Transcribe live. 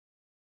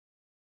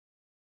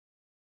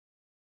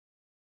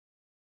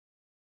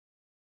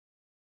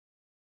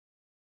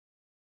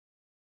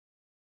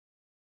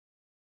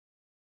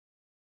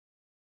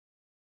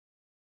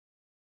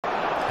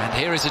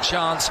here is a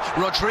chance.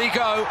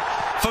 Rodrigo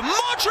for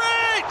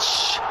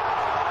Modrić!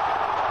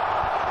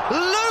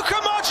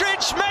 Luka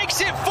Modrić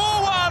makes it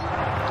 4-1.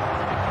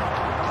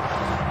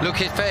 Look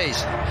his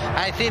face.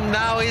 I think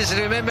now he's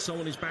remember.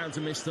 Someone is bound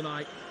to miss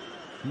tonight.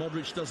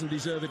 Modrić doesn't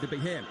deserve it to be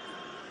him.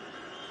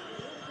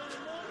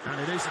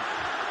 And it isn't.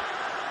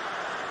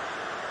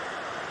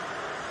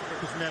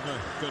 It was never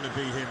going to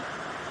be him.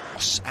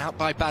 Out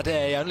by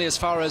Madird, only as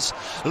far as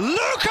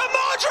Luka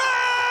Modrić!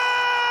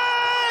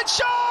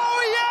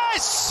 Oh,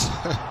 yes!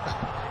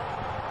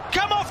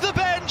 Come off the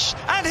bench,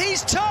 and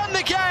he's turned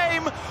the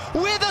game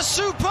with a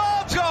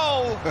superb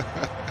goal.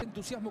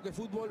 Entusiasmo que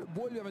fútbol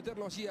vuelve a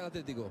meterlo así al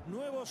Atlético.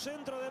 Nuevo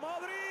centro de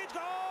Modrić,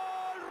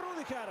 gol,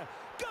 Rudiger,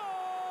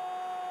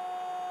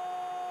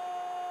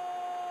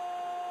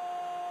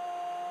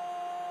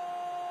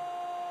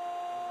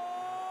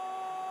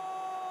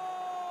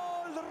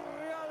 gol del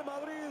Real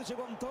Madrid,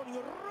 llegó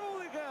Antonio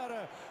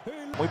Rudiger.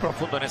 Muy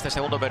profundo en este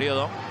segundo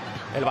periodo.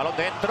 El balón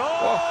dentro.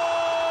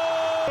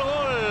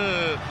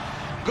 Gol.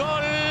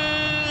 Gol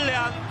de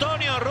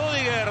Antonio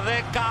Rudiger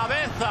de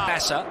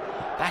cabeza.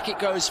 Back it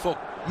goes for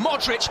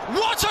Modrić.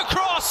 What a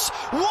cross!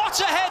 What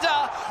a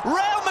header!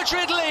 Real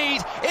Madrid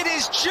lead. It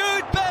is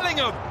Jude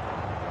Bellingham.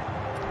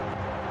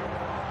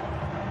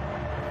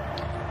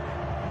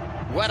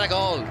 What a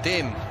goal,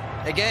 team.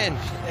 Again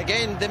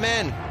the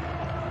man.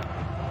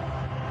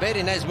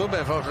 Very nice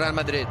movement for Real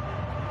Madrid.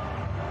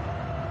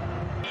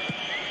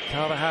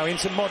 Carvajal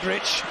into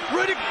Modrić.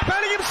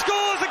 Bellingham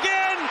scores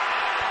again!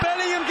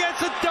 Bellingham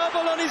gets a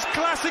double on his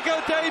Clásico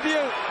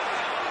debut.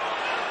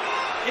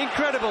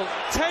 Incredible.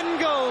 10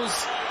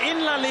 goals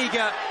in La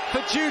Liga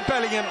for Jude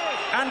Bellingham.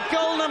 And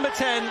goal number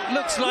 10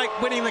 looks like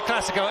winning the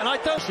Clásico. And I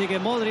don't... Sigue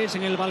Modrić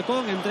en el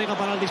balcón, entrega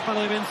para el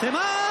disparo de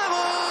Benzema.